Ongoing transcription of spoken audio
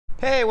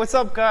Hey, what's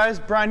up guys?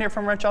 Brian here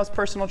from Renshaw's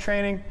Personal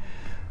Training.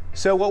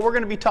 So what we're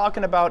going to be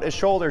talking about is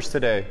shoulders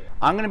today.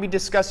 I'm going to be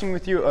discussing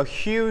with you a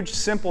huge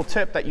simple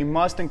tip that you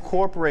must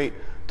incorporate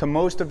to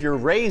most of your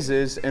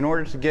raises in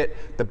order to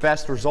get the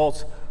best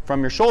results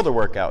from your shoulder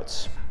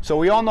workouts. So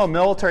we all know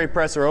military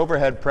press or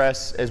overhead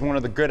press is one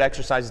of the good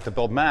exercises to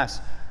build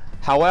mass.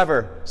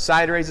 However,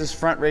 side raises,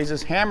 front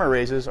raises, hammer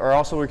raises are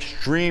also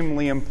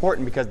extremely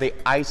important because they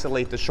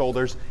isolate the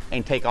shoulders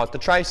and take out the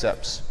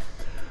triceps.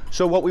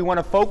 So what we want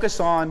to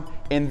focus on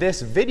in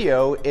this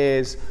video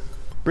is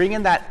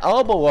bringing that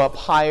elbow up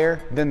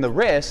higher than the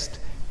wrist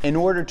in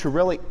order to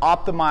really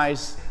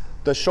optimize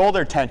the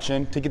shoulder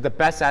tension to get the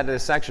best out of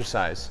this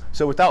exercise.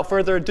 So without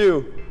further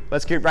ado,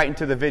 let's get right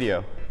into the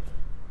video.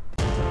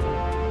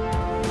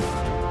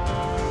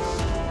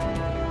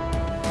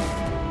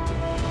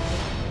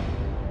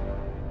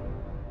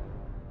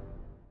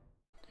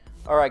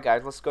 Alright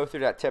guys, let's go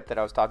through that tip that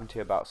I was talking to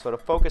you about. So the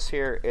focus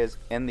here is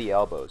in the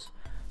elbows.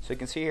 So you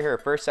can see here,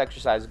 first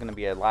exercise is going to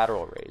be a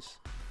lateral raise.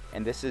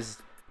 And this is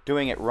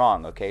doing it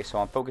wrong, okay? So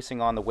I'm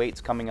focusing on the weights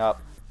coming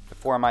up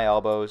before my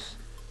elbows.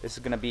 This is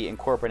going to be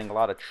incorporating a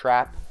lot of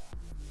trap,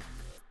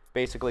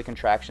 basically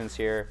contractions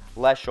here,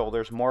 less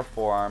shoulders, more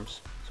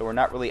forearms. So we're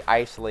not really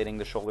isolating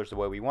the shoulders the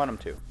way we want them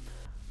to.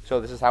 So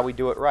this is how we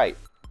do it right.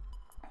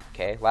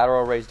 Okay,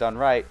 lateral raise done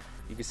right.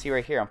 You can see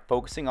right here, I'm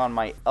focusing on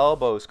my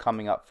elbows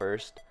coming up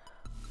first,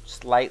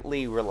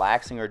 slightly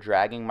relaxing or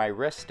dragging my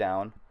wrists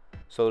down,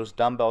 so those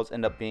dumbbells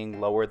end up being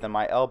lower than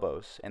my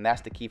elbows. And that's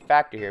the key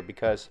factor here,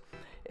 because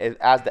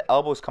as the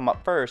elbows come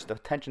up first, the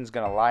tension is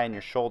going to lie in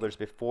your shoulders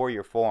before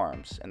your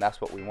forearms, and that's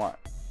what we want.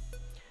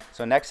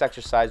 So next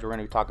exercise we're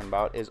going to be talking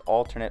about is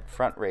alternate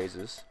front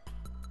raises,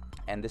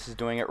 and this is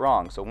doing it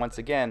wrong. So once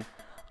again,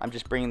 I'm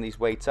just bringing these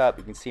weights up.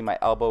 You can see my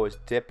elbow is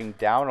dipping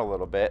down a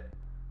little bit,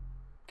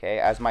 okay,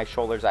 as my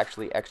shoulder is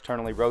actually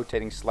externally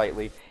rotating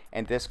slightly,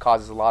 and this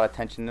causes a lot of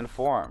tension in the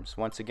forearms.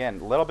 Once again,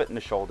 a little bit in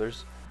the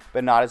shoulders,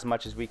 but not as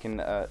much as we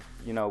can,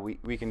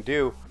 we can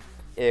do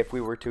if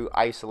we were to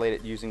isolate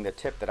it using the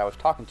tip that I was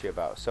talking to you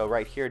about. So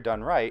right here,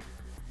 done right,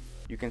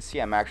 you can see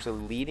I'm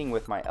actually leading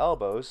with my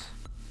elbows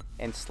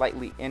and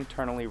slightly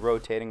internally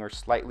rotating, or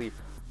slightly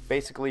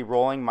basically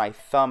rolling my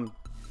thumb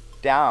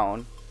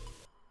down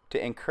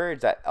to encourage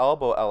that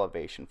elbow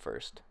elevation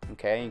first.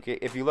 Okay,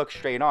 if you look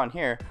straight on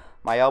here,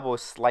 my elbow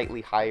is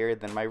slightly higher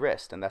than my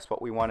wrist, and that's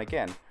what we want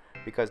again,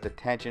 because the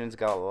tension is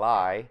going to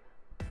lie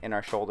in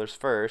our shoulders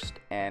first,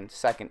 and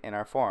second in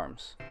our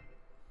forearms.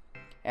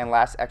 And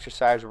last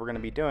exercise we're going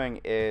to be doing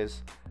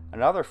is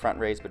another front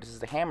raise, but this is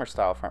the hammer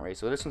style front raise.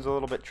 So this one's a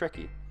little bit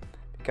tricky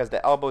because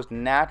the elbows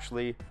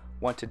naturally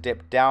want to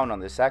dip down on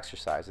this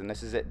exercise, and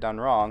this is it done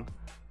wrong.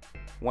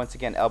 Once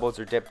again, elbows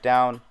are dipped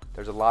down.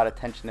 There's a lot of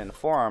tension in the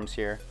forearms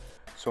here.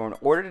 So in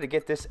order to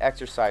get this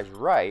exercise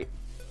right,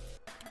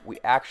 we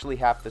actually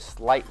have to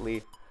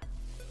slightly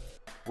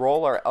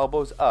roll our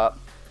elbows up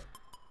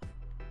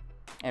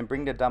and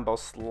bring the dumbbell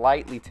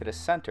slightly to the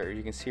center.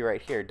 You can see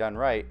right here, done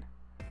right,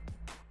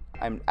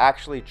 I'm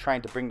actually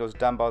trying to bring those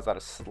dumbbells at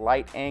a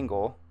slight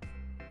angle,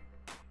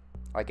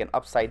 like an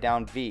upside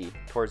down V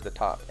towards the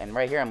top. And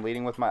right here, I'm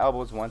leading with my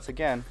elbows once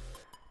again,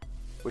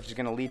 which is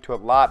going to lead to a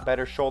lot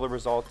better shoulder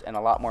results and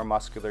a lot more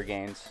muscular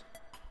gains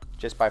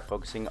just by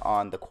focusing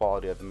on the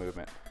quality of the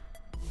movement.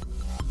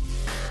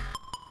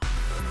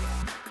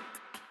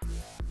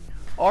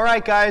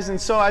 Alright guys,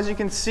 and so as you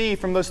can see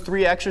from those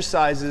three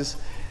exercises,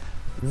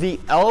 the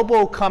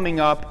elbow coming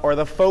up, or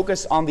the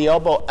focus on the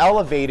elbow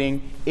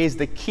elevating, is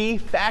the key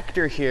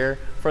factor here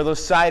for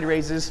those side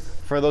raises,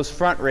 for those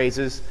front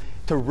raises,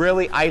 to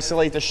really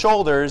isolate the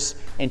shoulders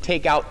and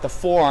take out the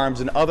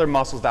forearms and other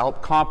muscles that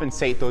help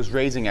compensate those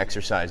raising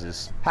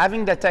exercises.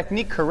 Having that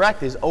technique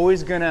correct is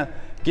always going to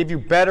give you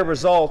better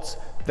results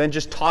than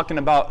just talking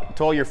about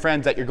to all your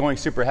friends that you're going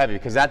super heavy,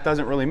 because that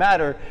doesn't really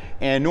matter,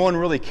 and no one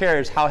really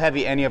cares how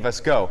heavy any of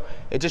us go.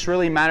 It just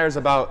really matters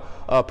about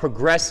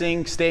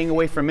progressing, staying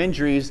away from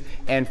injuries,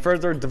 and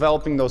further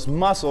developing those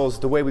muscles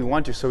the way we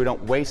want to, so we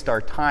don't waste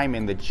our time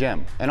in the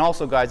gym. And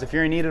also guys, if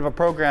you're in need of a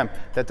program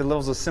that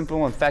delivers a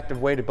simple and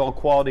effective way to build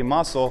quality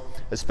muscle,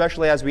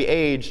 especially as we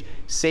age,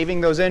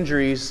 saving those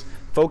injuries,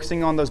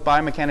 focusing on those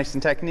biomechanics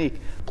and technique,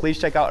 please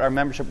check out our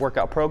membership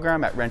workout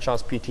program at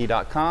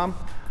renshawspt.com.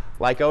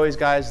 Like always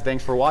guys,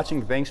 thanks for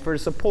watching, thanks for the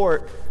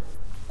support.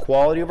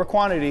 Quality over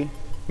quantity.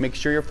 Make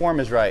sure your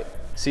form is right.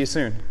 See you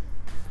soon.